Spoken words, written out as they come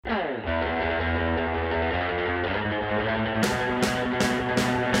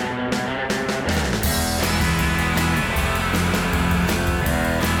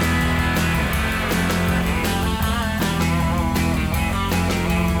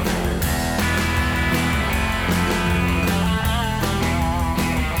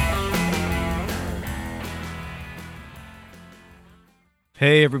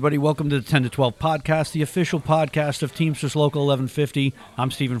Hey, everybody. Welcome to the 10 to 12 podcast, the official podcast of Teamsters Local 1150.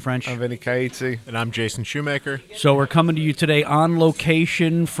 I'm Stephen French. I'm Vinny Caete. And I'm Jason Shoemaker. So we're coming to you today on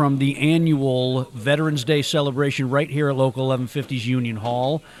location from the annual Veterans Day celebration right here at Local 1150's Union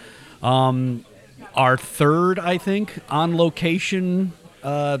Hall. Our third, I think, on location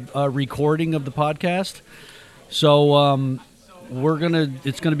recording of the podcast. So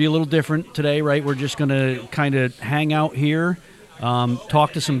it's gonna be a little different today, right? We're just gonna kind of hang out here.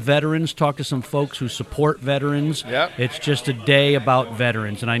 Talk to some veterans, talk to some folks who support veterans. Yep. It's just a day about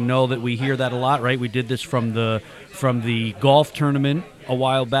veterans, and I know that we hear that a lot, right? We did this from the golf tournament a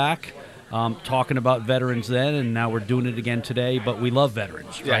while back, talking about veterans then, and now we're doing it again today. But we love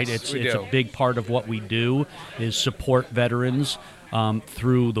veterans, right? Yes, It's a big part of what we do is support veterans.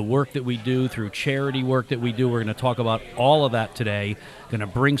 Through the work that we do, through charity work that we do. We're going to talk about all of that today. Going to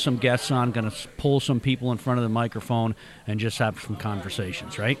bring some guests on, going to pull some people in front of the microphone and just have some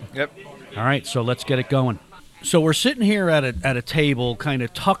conversations, right? Yep. All right, so let's get it going. So we're sitting here at a table kind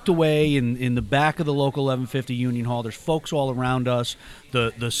of tucked away in the back of the Local 1150 Union Hall. There's folks all around us.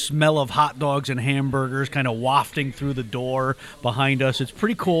 The smell of hot dogs and hamburgers kind of wafting through the door behind us. It's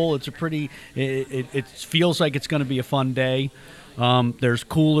pretty cool. It feels like it's going to be a fun day. There's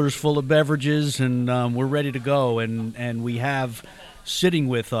coolers full of beverages, and we're ready to go. And we have sitting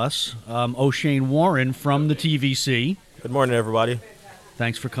with us O'Shane Warren from the TVC. Good morning, everybody.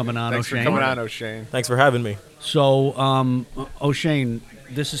 Thanks for coming on, Thanks O'Shane. for coming on, O'Shane. Thanks for having me. So, O'Shane,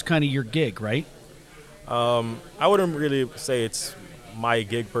 this is kind of your gig, right? I wouldn't really say it's my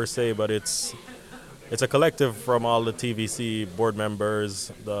gig per se, but it's a collective from all the TVC board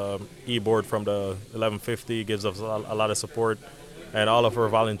members. The e-board from the 1150 gives us a lot of support, and all of our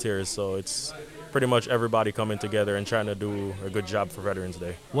volunteers. So it's pretty much everybody coming together and trying to do a good job for Veterans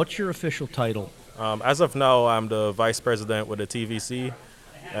Day. What's your official title? As of now, I'm the vice president with the TVC,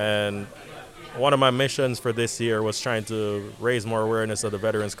 and one of my missions for this year was trying to raise more awareness of the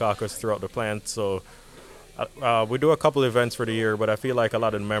Veterans Caucus throughout the plant. So we do a couple events for the year, but I feel like a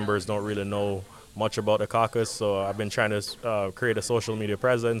lot of the members don't really know much about the caucus. So I've been trying to create a social media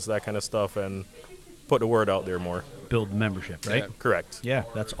presence, that kind of stuff, and put the word out there more. Build membership, right? Yeah. Correct. Yeah,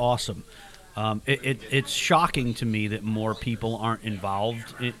 that's awesome. It's shocking to me that more people aren't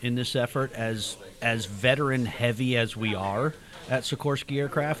involved in this effort, as veteran heavy as we are at Sikorsky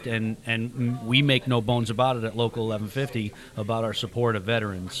Aircraft, and we make no bones about it at Local 1150 about our support of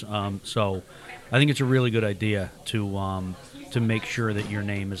veterans. So I think it's a really good idea to make sure that your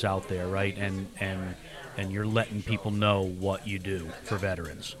name is out there, right? And you're letting people know what you do for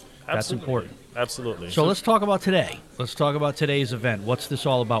veterans. That's important. Absolutely. So let's talk about today. Let's talk about today's event. What's this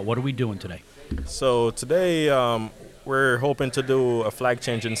all about? What are we doing today? So today we're hoping to do a flag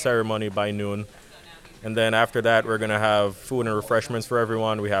changing ceremony by noon. And then after that, we're going to have food and refreshments for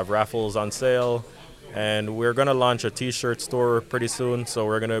everyone. We have raffles on sale. And we're going to launch a T-shirt store pretty soon. So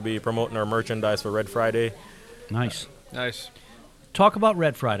we're going to be promoting our merchandise for Red Friday. Nice. Talk about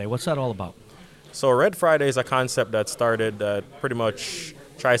Red Friday. What's that all about? So Red Friday is a concept that started that pretty much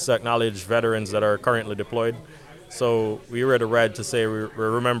tries to acknowledge veterans that are currently deployed. So we wear the red to say we're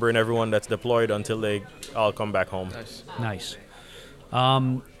remembering everyone that's deployed until they all come back home. Nice.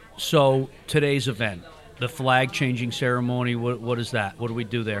 So today's event, the flag changing ceremony, what is that? What do we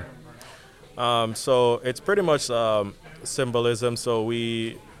do there? So it's pretty much symbolism. So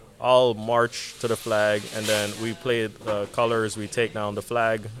we all march to the flag, and then we play the colors, we take down the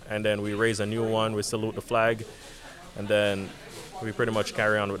flag, and then we raise a new one, we salute the flag, and then we pretty much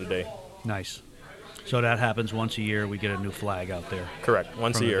carry on with the day. Nice. So that happens once a year. We get a new flag out there. Correct.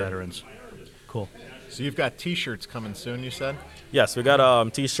 Once a year. Veterans. Cool. So you've got T-shirts coming soon, you said? Yes, we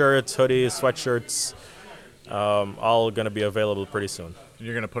got T-shirts, hoodies, sweatshirts, all going to be available pretty soon.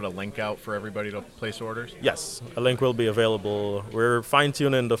 You're going to put a link out for everybody to place orders? Yes, a link will be available. We're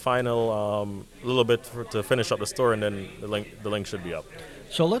fine-tuning the final little bit to finish up the store, and then the link should be up.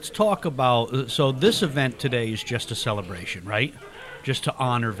 So let's talk about, so this event today is just a celebration, right? Just to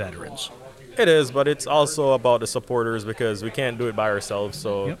honor veterans. It is, but it's also about the supporters because we can't do it by ourselves.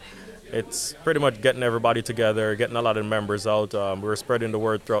 So It's pretty much getting everybody together, getting a lot of members out. We're spreading the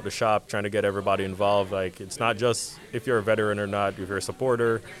word throughout the shop, trying to get everybody involved. Like, it's not just if you're a veteran or not, if you're a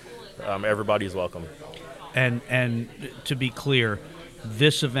supporter, everybody's welcome. And to be clear,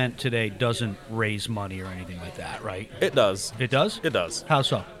 this event today doesn't raise money or anything like that, right? It does. It does? It does. How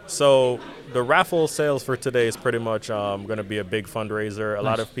so? So the raffle sales for today is pretty much going to be a big fundraiser. A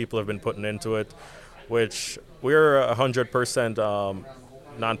lot of people have been putting into it, which we're 100%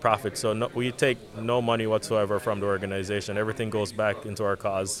 nonprofit. So we take no money whatsoever from the organization. Everything goes back into our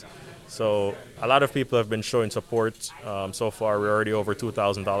cause. So a lot of people have been showing support. So far, we're already over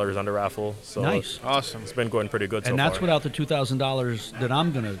 $2,000 on the raffle. So Nice. Awesome. it's been going pretty good so And that's far. without the $2,000 that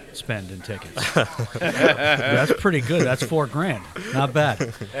I'm going to spend in tickets. That's pretty good. That's $4,000. Not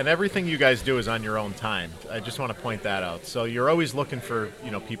bad. And everything you guys do is on your own time. I just want to point that out. So you're always looking for,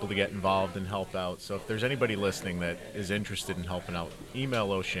 people to get involved and help out. So if there's anybody listening that is interested in helping out,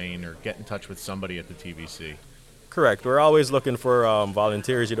 email O'Shane or get in touch with somebody at the TVC. Correct. We're always looking for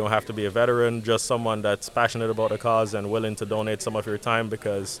volunteers. You don't have to be a veteran, just someone that's passionate about a cause and willing to donate some of your time,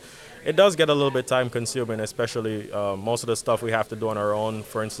 because it does get a little bit time consuming, especially most of the stuff we have to do on our own.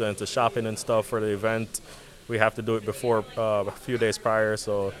 For instance, the shopping and stuff for the event, we have to do it before a few days prior.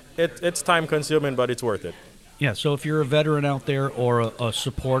 So it's time consuming, but it's worth it. Yeah, so if you're a veteran out there or a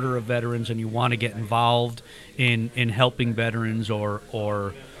supporter of veterans and you want to get involved in helping veterans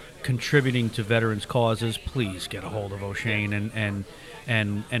or contributing to veterans' causes, please get a hold of O'Shane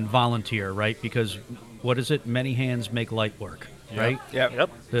and volunteer, right? Because what is it? Many hands make light work, right? Yep.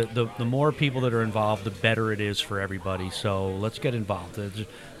 The more people that are involved, the better it is for everybody. So let's get involved.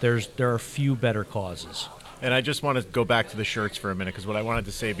 There are few better causes. And I just want to go back to the shirts for a minute, because what I wanted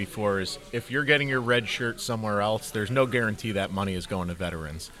to say before is if you're getting your red shirt somewhere else, there's no guarantee that money is going to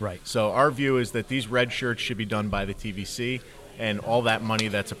veterans. Right. So our view is that these red shirts should be done by the TVC, and all that money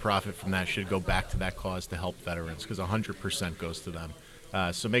that's a profit from that should go back to that cause to help veterans, because 100% goes to them.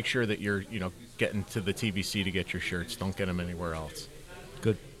 So make sure that you're getting to the TVC to get your shirts. Don't get them anywhere else.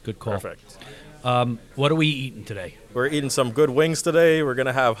 Good call. Perfect. What are we eating today? We're eating some good wings today. We're going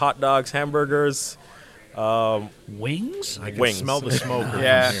to have hot dogs, hamburgers, Wings? I can Wings. smell the smoke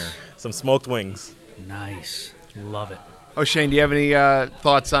Yeah. from here. some smoked wings. Nice. Love it. O'Shane, do you have any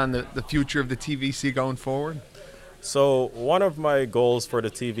thoughts on the future of the TVC going forward? So one of my goals for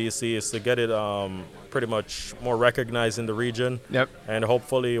the TVC is to get it pretty much more recognized in the region. Yep. And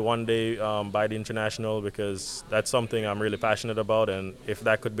hopefully one day by the international, because that's something I'm really passionate about. And if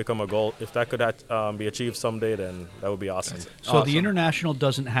that could become a goal, if that could be achieved someday, then that would be awesome. So Awesome. the International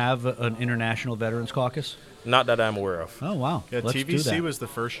doesn't have an International Veterans Caucus? Not that I'm aware of. Oh, wow. Yeah, Let's do TVC that. was the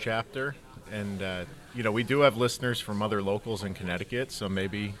first chapter, and we do have listeners from other locals in Connecticut, so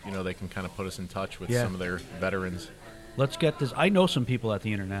maybe they can kind of put us in touch with Yeah. some of their veterans. Let's get this. I know some people at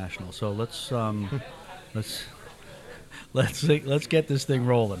the International, so let's let's get this thing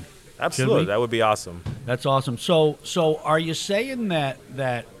rolling. Absolutely, we? that would be awesome. That's awesome. So are you saying that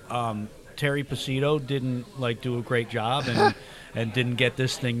Terry Pacito didn't do a great job and didn't get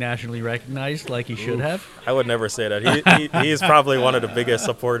this thing nationally recognized like he should have? I would never say that. He's probably one of the biggest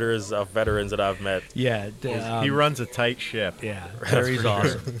supporters of veterans that I've met. Yeah. He runs a tight ship. Yeah. Terry's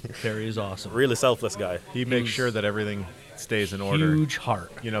awesome. Terry's awesome. Really selfless guy. He makes sure that everything stays in order. Huge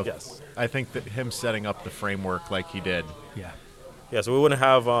heart. Yes. I think that him setting up the framework like he did. Yeah. Yeah, so we wouldn't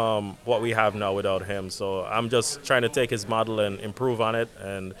have what we have now without him. So I'm just trying to take his model and improve on it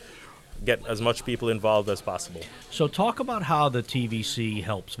and get as much people involved as possible. So talk about how the TVC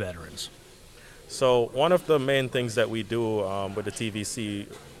helps veterans. So one of the main things that we do with the TVC,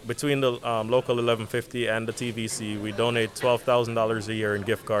 between the local 1150 and the TVC, we donate $12,000 a year in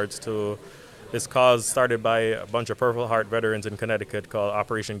gift cards to this cause started by a bunch of Purple Heart veterans in Connecticut called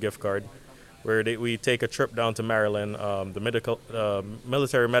Operation Gift Card, where we take a trip down to Maryland, the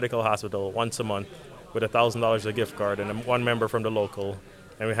military medical hospital, once a month with $1,000 a gift card and one member from the local,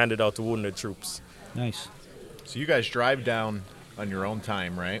 and we hand it out to wounded troops. Nice. So you guys drive down on your own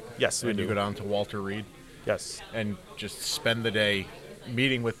time, right? Yes, we and do. you go down to Walter Reed Yes. and just spend the day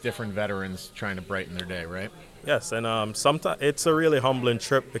meeting with different veterans, trying to brighten their day, right? Yes, and sometimes it's a really humbling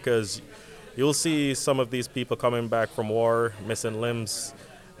trip because you'll see some of these people coming back from war, missing limbs,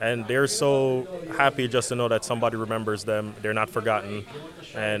 and they're so happy just to know that somebody remembers them. They're not forgotten,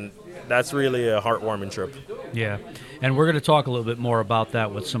 and that's really a heartwarming trip. Yeah, and we're going to talk a little bit more about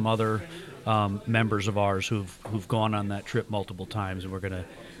that with some other members of ours who've gone on that trip multiple times, and we're going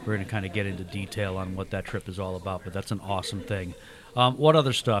to kind of get into detail on what that trip is all about. But that's an awesome thing. What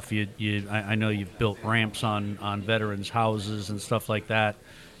other stuff? I know you've built ramps on veterans' houses and stuff like that.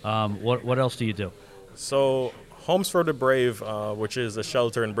 What else do you do? So Homes for the Brave, which is a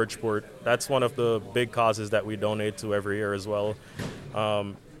shelter in Bridgeport, that's one of the big causes that we donate to every year as well.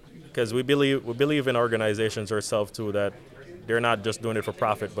 Because we believe in organizations ourselves too, that they're not just doing it for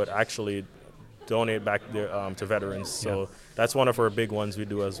profit, but actually donate back to veterans. So that's one of our big ones we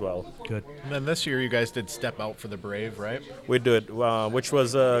do as well. Good. And then this year you guys did Step Out for the Brave, right? We do it, which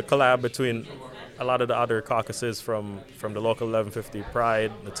was a collab between a lot of the other caucuses from the local 1150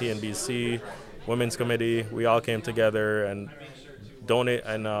 Pride, the TNBC, Women's Committee. We all came together and donate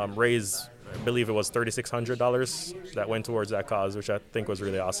and raise believe it was $3,600 that went towards that cause, which I think was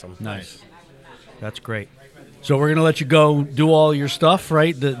really awesome. Nice. That's great. So we're gonna let you go do all your stuff,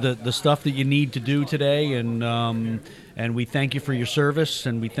 right? The stuff that you need to do today, and we thank you for your service,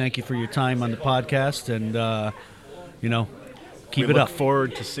 and we thank you for your time on the podcast, and keep we it look up.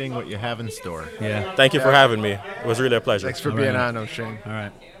 forward to seeing what you have in store. Yeah. Thank you for having me. It was really a pleasure. Thanks for All being right. on, O'Shane. All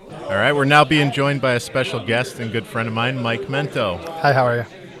right. All right, we're now being joined by a special guest and good friend of mine, Mike Mento. Hi, how are you?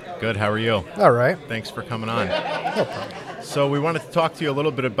 Good, how are you? All right. Thanks for coming on. So we wanted to talk to you a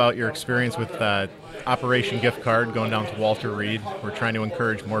little bit about your experience with Operation Gift Card going down to Walter Reed. We're trying to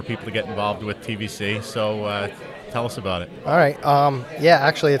encourage more people to get involved with TVC, so tell us about it. All right. Yeah,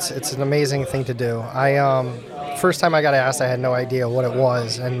 actually, it's an amazing thing to do. First time I got asked, I had no idea what it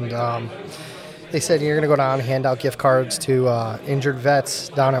was, and they said you're going to go down and hand out gift cards to injured vets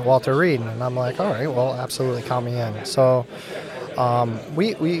down at Walter Reed, and I'm like, all right, well, absolutely, count me in. So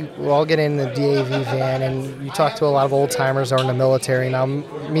we all get in the DAV van, and you talk to a lot of old timers that are in the military. Now,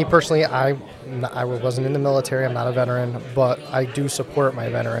 me personally, I wasn't in the military. I'm not a veteran, but I do support my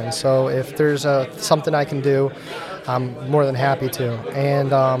veterans. So if there's something I can do, I'm more than happy to.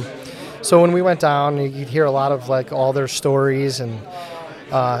 And so when we went down, you'd hear a lot of like all their stories, and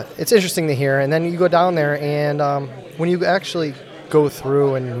it's interesting to hear. And then you go down there, and when you actually go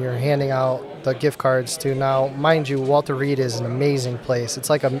through and you're handing out the gift cards to, now mind you, Walter Reed is an amazing place. It's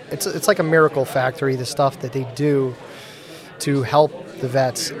like a miracle factory, the stuff that they do to help the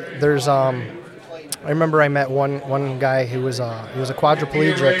vets. There's I remember I met one guy who was he was a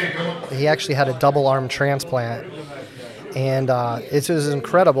quadriplegic. He actually had a double arm transplant, and it was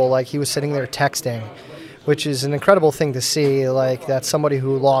incredible. Like, he was sitting there texting, which is an incredible thing to see. Like, that somebody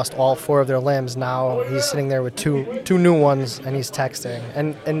who lost all 4 of their limbs, now he's sitting there with two new ones, and he's texting.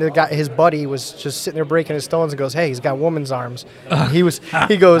 And the guy, his buddy, was just sitting there breaking his stones and goes, "Hey, he's got woman's arms." He goes,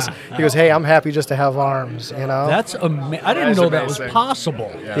 "Hey, I'm happy just to have arms." You know. That's I didn't know that was possible.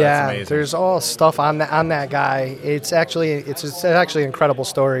 Yeah, that's Yeah, amazing. there's all stuff on that guy. It's actually an incredible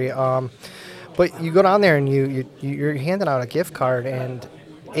story. But you go down there and you're handing out a gift card, and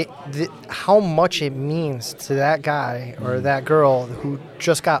how much it means to that guy or that girl who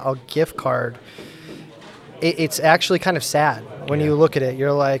just got a gift card. It's actually kind of sad when you look at it.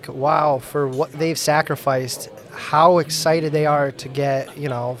 You're like, wow, for what they've sacrificed, how excited they are to get,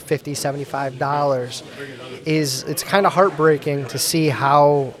 $50, $75. It's kind of heartbreaking to see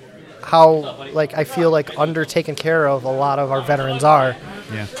how like I feel like undertaken care of a lot of our veterans are.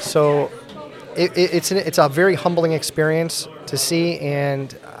 Yeah. So it's a very humbling experience to see,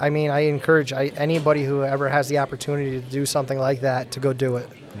 and I mean, I encourage anybody who ever has the opportunity to do something like that to go do it.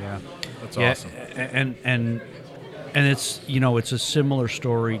 Yeah. That's Yeah, awesome. and it's it's a similar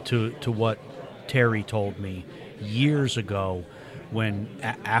story to what Terry told me years ago when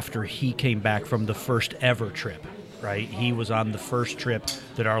after he came back from the first ever trip, right? He was on the first trip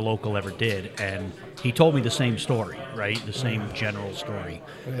that our local ever did, and he told me the same story, right? The same general story.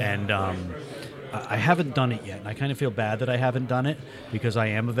 And I haven't done it yet, and I kind of feel bad that I haven't done it because I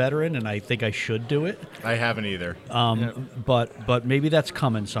am a veteran and I think I should do it. I haven't either. But maybe that's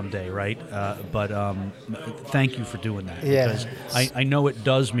coming someday, right? But thank you for doing that. Yeah. Because I know it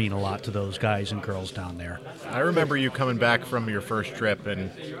does mean a lot to those guys and girls down there. I remember you coming back from your first trip,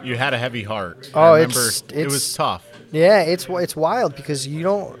 and you had a heavy heart. Oh, I remember it's it was tough. Yeah, it's wild because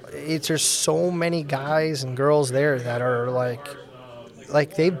there's so many guys and girls there that are like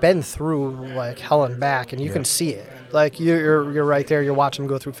they've been through like hell and back, and you can see it. Like you're right there. You're watching them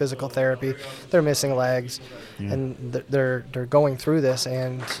go through physical therapy. They're missing legs, and they're going through this.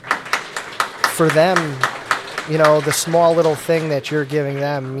 And for them, the small little thing that you're giving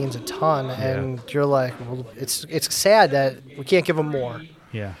them means a ton. And you're like, well, it's sad that we can't give them more.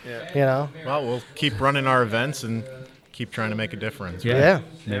 Yeah. Well, we'll keep running our events and keep trying to make a difference. Yeah.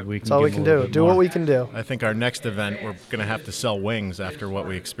 Maybe we can That's all we give can a little do. bit Do more. what we can do. I think our next event we're going to have to sell wings after what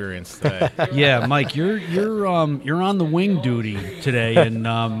we experienced today. Yeah, Mike, you're on the wing duty today, and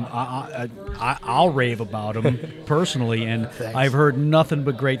I'll rave about them personally. And Thanks. I've heard nothing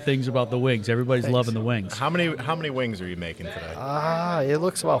but great things about the wings. Everybody's loving the wings. How many wings are you making today? It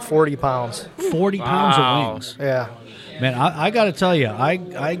looks about 40 pounds. 40 pounds of wings. Yeah. Man, I got to tell you,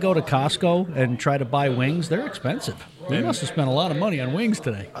 I go to Costco and try to buy wings. They're expensive. We must have spent a lot of money on wings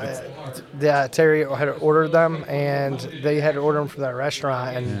today. Yeah, Terry had ordered them, and they had to order them from that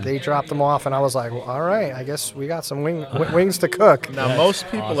restaurant, and they dropped them off, and I was like, well, all right, I guess we got some wings to cook. Now, most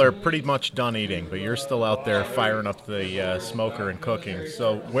people are pretty much done eating, but you're still out there firing up the smoker and cooking.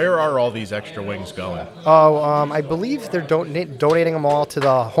 So where are all these extra wings going? I believe they're donating them all to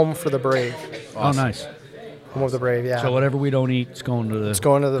the Home for the Brave. Oh, nice. Home of the brave, yeah. So whatever we don't eat, it's going to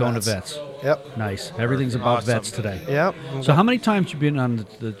the vets. Yep. Nice. Everything's about Awesome. vets today. Yep. So how many times you been on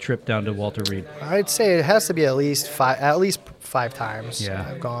the trip down to Walter Reed? I'd say it has to be at least five times. Yeah.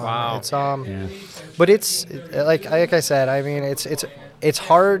 I've gone. Wow. It's Yeah. but it's like I said. I mean, it's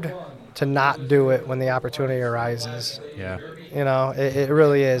hard to not do it when the opportunity arises. Yeah. You know, it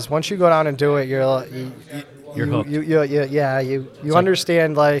really is. Once you go down and do it, you're hooked. You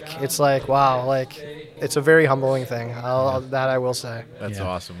understand, like, it's like, wow, like, it's a very humbling thing. That I will say. That's Yeah.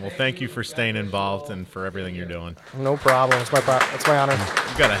 awesome. Well, thank you for staying involved and for everything you're doing. No problem. It's my honor.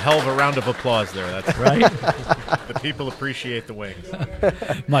 You got a hell of a round of applause there. That's Right? The people appreciate the wings.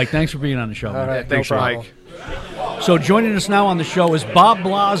 Mike, thanks for being on the show. All man. right, Thanks, no problem. Mike. So joining us now on the show is Bob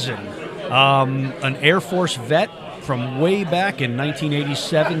Blazen, an Air Force vet from way back in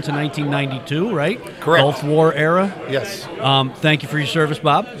 1987 to 1992, right? Correct. Gulf War era. Yes, Thank you for your service,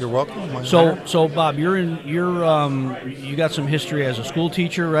 Bob. you're welcome. My honor. So Bob, you got some history as a school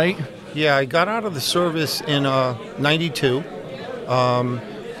teacher, right? Yeah, I got out of the service in '92,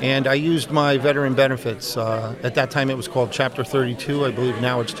 and I used my veteran benefits. At that time, it was called Chapter 32. I believe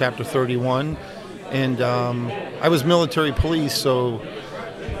now it's Chapter 31. And I was military police, so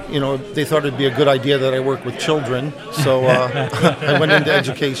they thought it'd be a good idea that I work with children. So I went into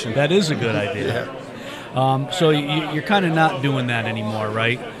education. That is a good idea. So you're kind of not doing that anymore,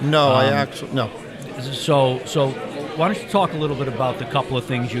 right? No, no. So why don't you talk a little bit about the couple of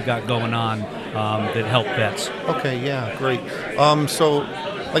things you got going on that help vets? Okay, yeah, great. So,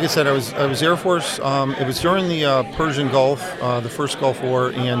 like I said, I was Air Force. It was during the Persian Gulf, the first Gulf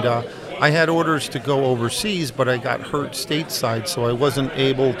War, and I had orders to go overseas, but I got hurt stateside, so I wasn't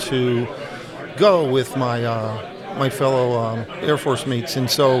able to go with my fellow Air Force mates. And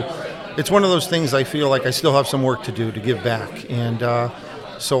so, it's one of those things I feel like I still have some work to do to give back. And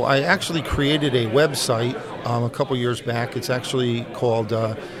so I actually created a website a couple years back. It's actually called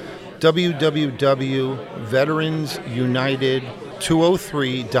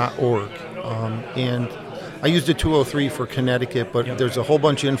www.veteransunited203.org. And I used the 203 for Connecticut, but there's a whole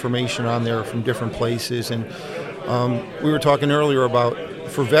bunch of information on there from different places. And we were talking earlier about,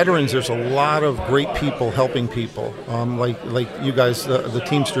 for veterans, there's a lot of great people helping people, like you guys, the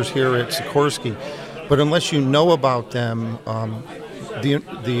Teamsters here at Sikorsky. But unless you know about them,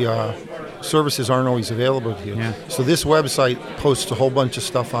 the services aren't always available to you. Yeah. So this website posts a whole bunch of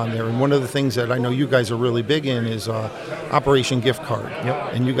stuff on there. And one of the things that I know you guys are really big in is Operation Gift Card.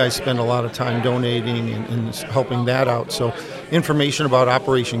 Yep. And you guys spend a lot of time donating and helping that out. So information about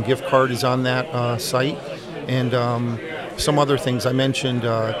Operation Gift Card is on that site. And some other things. I mentioned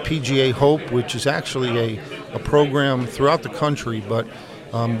PGA Hope, which is actually a program throughout the country, but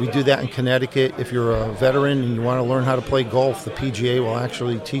we do that in Connecticut. If you're a veteran and you want to learn how to play golf, the PGA will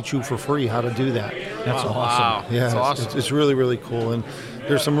actually teach you for free how to do that. That's awesome. Wow. Yeah, That's it's- awesome. It's really, really cool. And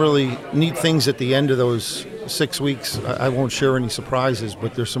there's some really neat things at the end of those 6 weeks. I won't share any surprises,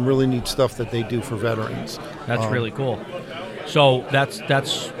 but there's some really neat stuff that they do for veterans. That's really cool. So that's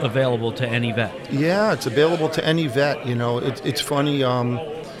available to any vet. Yeah, it's available to any vet. It's funny. A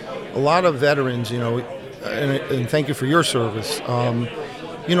lot of veterans, and thank you for your service.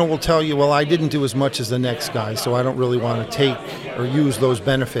 Will tell you, well, I didn't do as much as the next guy, so I don't really want to take or use those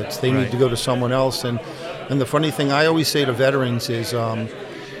benefits. They Right. need to go to someone else. And the funny thing I always say to veterans is,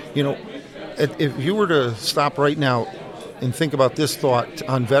 if you were to stop right now and think about this thought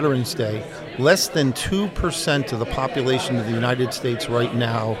on Veterans Day, less than 2% of the population of the United States right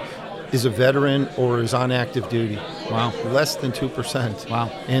now is a veteran or is on active duty. Wow. Less than 2%. Wow.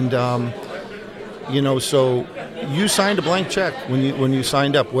 And so you signed a blank check when you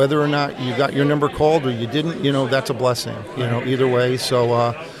signed up, whether or not you got your number called or you didn't. That's a blessing. Either way.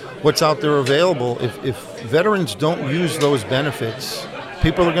 So what's out there available? If veterans don't use those benefits,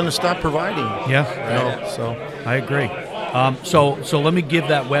 people are going to stop providing. Yeah. So I agree. So let me give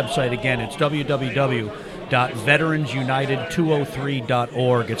that website again. It's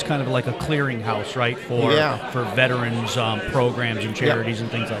www.veteransunited203.org. It's kind of like a clearinghouse, right, for veterans programs and charities and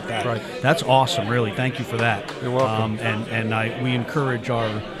things like that. Right. That's awesome, really. Thank you for that. You're welcome. We encourage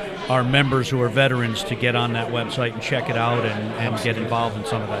our members who are veterans to get on that website and check it out and get involved in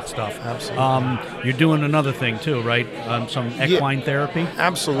some of that stuff. Absolutely. You're doing another thing too, right? Some equine therapy.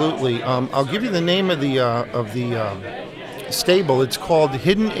 Absolutely. I'll give you the name of the stable. It's called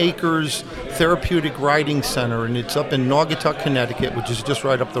Hidden Acres Therapeutic Riding Center, and it's up in Naugatuck, Connecticut, which is just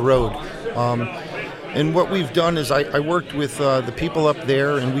right up the road. And what we've done is I worked with the people up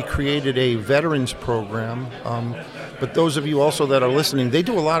there, and we created a veterans program. But those of you also that are listening, they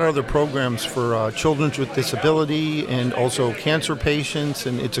do a lot of other programs for children with disability and also cancer patients,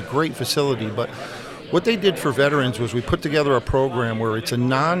 and it's a great facility. But what they did for veterans was we put together a program where it's a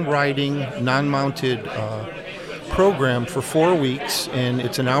non-riding, non-mounted program for 4 weeks, and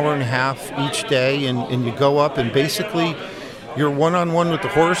it's an hour and a half each day, and you go up and basically you're one-on-one with the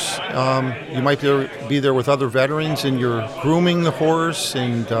horse. You might be there with other veterans, and you're grooming the horse,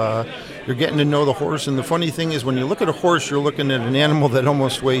 and you're getting to know the horse. And the funny thing is, when you look at a horse, you're looking at an animal that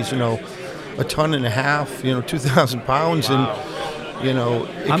almost weighs, 1.5 tons, 2,000 pounds, and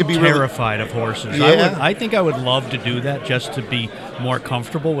it could be terrified of horses. Yeah. I think I would love to do that just to be more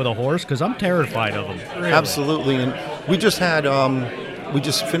comfortable with a horse, because I'm terrified of them. Really. Absolutely. And we just had, we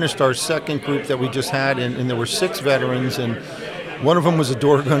just finished our second group that we just had, and there were 6 veterans, and one of them was a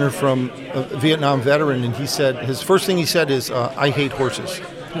door gunner from a Vietnam veteran, and he said, his first thing he said is, I hate horses.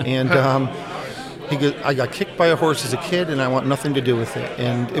 And he goes, I got kicked by a horse as a kid, and I want nothing to do with it.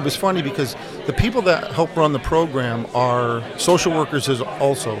 And it was funny because the people that help run the program are social workers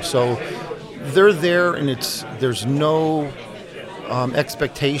also. So they're there, and there's no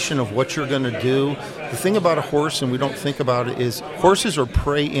expectation of what you're going to do. The thing about a horse, and we don't think about it, is horses are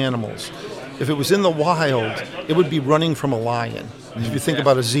prey animals. If it was in the wild, it would be running from a lion. If you think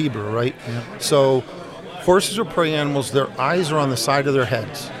about a zebra, right? Yeah. So horses are prey animals. Their eyes are on the side of their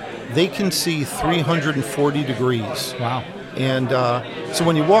heads. They can see 340 degrees. Wow. And so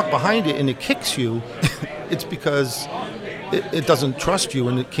when you walk behind it and it kicks you, it's because it doesn't trust you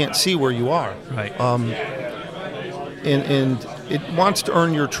and it can't see where you are. Right. And it wants to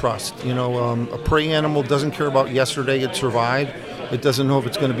earn your trust. A prey animal doesn't care about yesterday it survived. It doesn't know if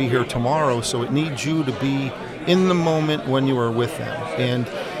it's going to be here tomorrow, so it needs you to be in the moment when you are with them. And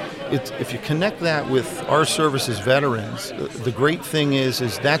if you connect that with our service as veterans, the great thing is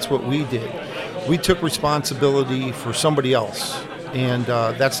that's what we did. We took responsibility for somebody else, and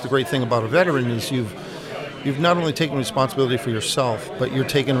that's the great thing about a veteran is you've not only taken responsibility for yourself, but you're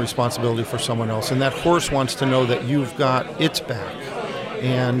taking responsibility for someone else, and that horse wants to know that you've got its back.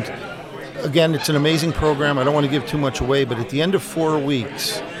 And again, it's an amazing program. I don't want to give too much away, but at the end of 4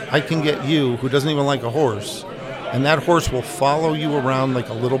 weeks, I can get you, who doesn't even like a horse, and that horse will follow you around like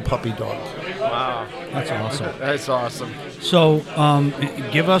a little puppy dog. Wow, that's awesome. That's awesome. So,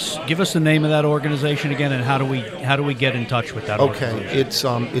 give us the name of that organization again, and how do we get in touch with that organization?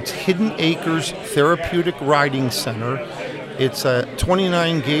 Okay, it's Hidden Acres Therapeutic Riding Center. It's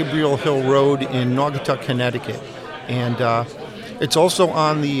 29 Gabriel Hill Road in Naugatuck, Connecticut, and it's also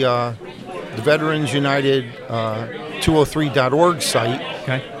on the Veterans United 203.org site.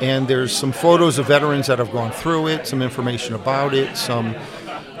 Okay. And there's some photos of veterans that have gone through it, some information about it, some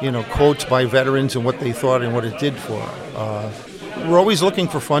quotes by veterans and what they thought and what it did for them. We're always looking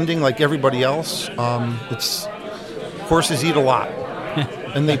for funding like everybody else. Horses eat a lot.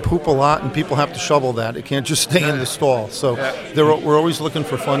 And they poop a lot, and people have to shovel that. It can't just stay in the stall. So we're always looking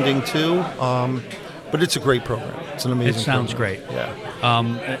for funding too. But it's a great program. It's an amazing program. It sounds great. Yeah.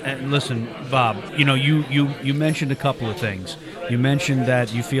 And listen, Bob, you mentioned a couple of things. You mentioned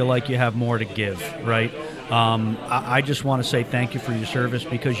that you feel like you have more to give, right? I just want to say thank you for your service,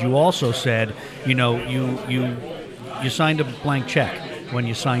 because you also said, you signed a blank check when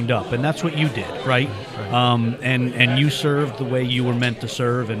you signed up, and that's what you did, right? And you served the way you were meant to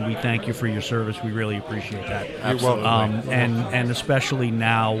serve, and we thank you for your service. We really appreciate that. You're welcome. And especially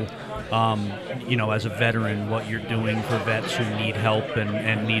now, as a veteran, what you're doing for vets who need help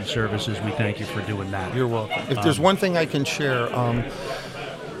and need services, we thank you for doing that. You're welcome. If there's one thing I can share,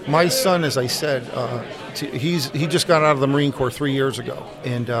 my son, as I said, he just got out of the Marine Corps 3 years ago,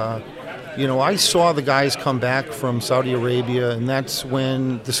 and I saw the guys come back from Saudi Arabia, and that's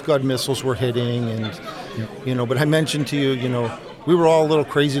when the Scud missiles were hitting, and but I mentioned to you, we were all a little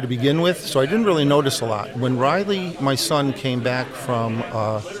crazy to begin with, so I didn't really notice a lot. When Riley, my son, came back from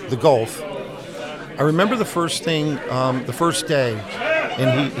the Gulf, I remember the first day,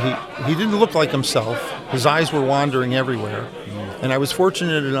 and he didn't look like himself. His eyes were wandering everywhere. And I was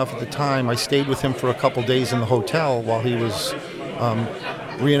fortunate enough at the time, I stayed with him for a couple days in the hotel while he was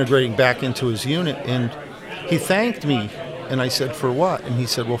reintegrating back into his unit. And he thanked me. And I said, for what? And he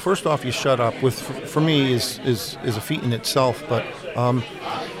said, well, first off, you shut up. For me is a feat in itself. But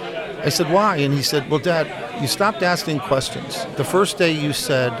I said, why? And he said, well, Dad, you stopped asking questions. The first day you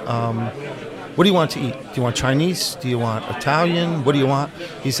said, what do you want to eat? Do you want Chinese? Do you want Italian? What do you want?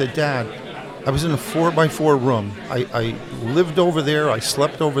 He said, Dad, I was in a 4x4 room. I lived over there. I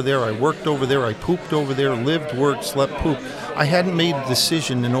slept over there. I worked over there. I pooped over there. Lived, worked, slept, pooped. I hadn't made a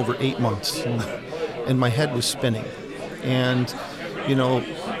decision in over 8 months. And my head was spinning. And,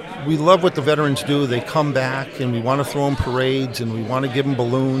 we love what the veterans do. They come back, and we want to throw them parades, and we want to give them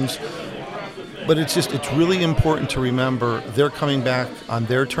balloons. But it's really important to remember they're coming back on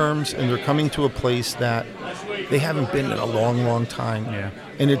their terms, and they're coming to a place that they haven't been in a long, long time. Yeah.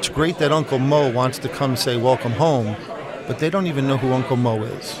 And it's great that Uncle Mo wants to come say welcome home, but they don't even know who Uncle Mo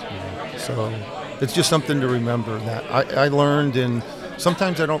is. So it's just something to remember that I learned, and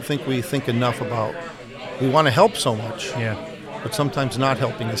sometimes I don't think we think enough about. We want to help so much. Yeah. But sometimes not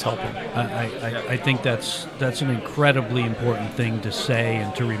helping is helping. I think that's an incredibly important thing to say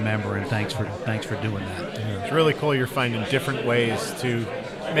and to remember, and thanks for doing that. It's really cool you're finding different ways to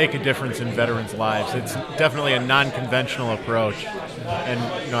make a difference in veterans' lives. It's definitely a non-conventional approach.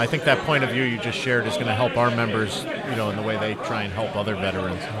 And, I think that point of view you just shared is going to help our members, in the way they try and help other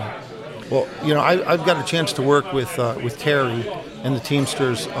veterans. Well, I've got a chance to work with Terry and the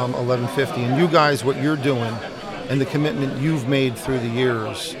Teamsters 1150, and you guys, what you're doing and the commitment you've made through the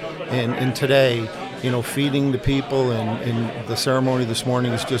years, and today, feeding the people and the ceremony this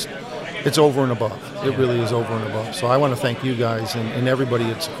morning is just, it's over and above. It really is over and above. So I want to thank you guys and everybody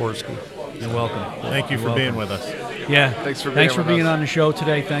at Sikorsky. You're welcome. Thank you for being with us. Yeah. Thanks for being on the show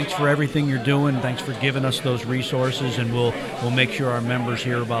today. Thanks for everything you're doing. Thanks for giving us those resources, and we'll make sure our members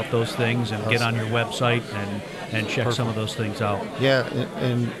hear about those things and get on your website and check some of those things out. Yeah,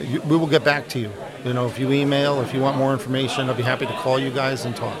 and we will get back to you. If you email, if you want more information, I'll be happy to call you guys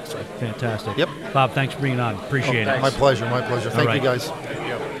and talk. So. Fantastic. Yep. Bob, thanks for being on. Appreciate it. My pleasure. Thank you, guys.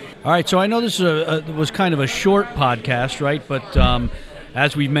 All right, so I know this was kind of a short podcast, right? But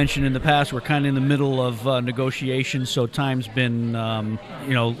as we've mentioned in the past, we're kind of in the middle of negotiations, so time's been, a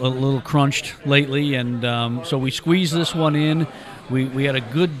little crunched lately, and so we squeezed this one in. We had a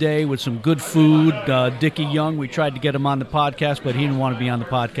good day with some good food. Dickie Young, we tried to get him on the podcast, but he didn't want to be on the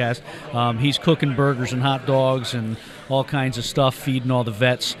podcast. He's cooking burgers and hot dogs and all kinds of stuff, feeding all the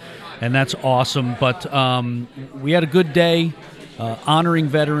vets, and that's awesome. But we had a good day, honoring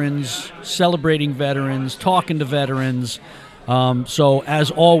veterans, celebrating veterans, talking to veterans. So,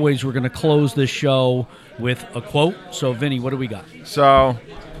 as always, we're going to close this show with a quote. So, Vinny, what do we got? So,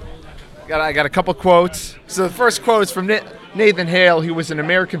 I got a couple quotes. So, the first quote is from Nathan Hale. He was an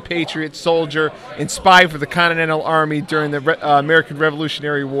American patriot, soldier, and spy for the Continental Army during the American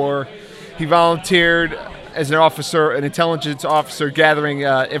Revolutionary War. He volunteered as an intelligence officer, gathering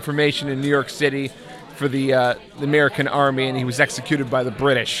information in New York City for the American Army, and he was executed by the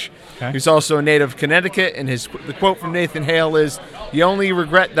British. Okay. He's also a native of Connecticut, and the quote from Nathan Hale is, "The only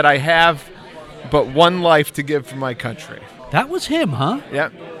regret that I have, but one life to give for my country." That was him, huh?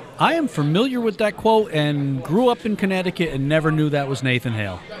 Yep. I am familiar with that quote and grew up in Connecticut and never knew that was Nathan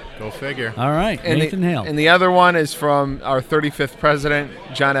Hale. Go figure. All right, and Nathan Hale. And the other one is from our 35th president,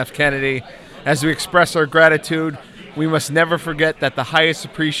 John F. Kennedy. As we express our gratitude, we must never forget that the highest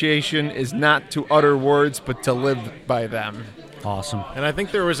appreciation is not to utter words, but to live by them. Awesome. And I think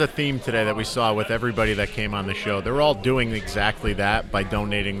there was a theme today that we saw with everybody that came on the show. They're all doing exactly that by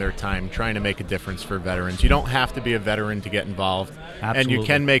donating their time, trying to make a difference for veterans. You don't have to be a veteran to get involved. Absolutely. And you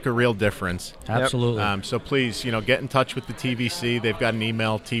can make a real difference. Absolutely. So please, get in touch with the TVC. They've got an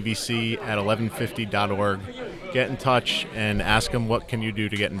email, tvc@1150.org. Get in touch and ask them what can you do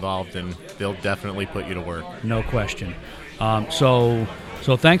to get involved, and they'll definitely put you to work. No question.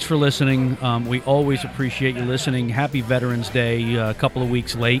 So thanks for listening. We always appreciate you listening. Happy Veterans Day, a couple of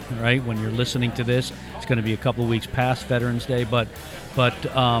weeks late, right? When you're listening to this, it's going to be a couple of weeks past Veterans Day. But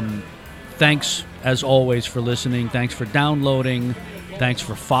thanks, as always, for listening. Thanks for downloading. Thanks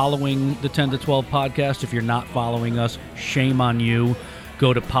for following the 10 to 12 podcast. If you're not following us, shame on you.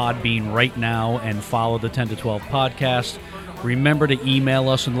 Go to Podbean right now and follow the 10 to 12 podcast. Remember to email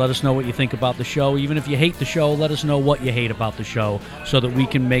us and let us know what you think about the show. Even if you hate the show, let us know what you hate about the show so that we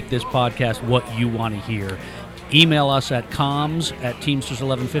can make this podcast what you want to hear. Email us at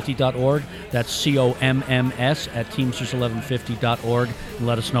comms@teamsters1150.org. That's COMMS@teamsters1150.org, and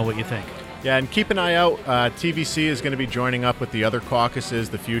let us know what you think. Yeah, and keep an eye out. TVC is going to be joining up with the other caucuses,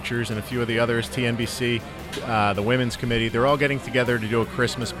 the Futures, and a few of the others, TNBC, the Women's Committee. They're all getting together to do a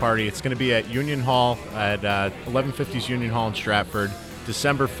Christmas party. It's going to be at Union Hall, at 1150's Union Hall in Stratford,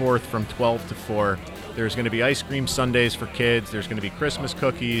 December 4th from 12 to 4. There's going to be ice cream sundaes for kids. There's going to be Christmas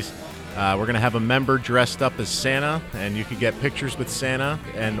cookies. We're going to have a member dressed up as Santa, and you can get pictures with Santa.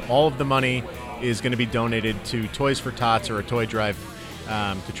 And all of the money is going to be donated to Toys for Tots or a toy drive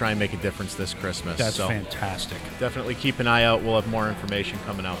to try and make a difference this Christmas. That's fantastic. Definitely keep an eye out. We'll have more information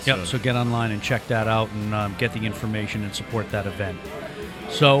coming out soon. Yep, so get online and check that out and get the information and support that event.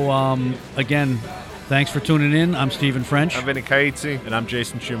 So, again, thanks for tuning in. I'm Stephen French. I'm Vinny Caizzi. And I'm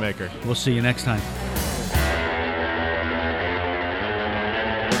Jason Shoemaker. We'll see you next time.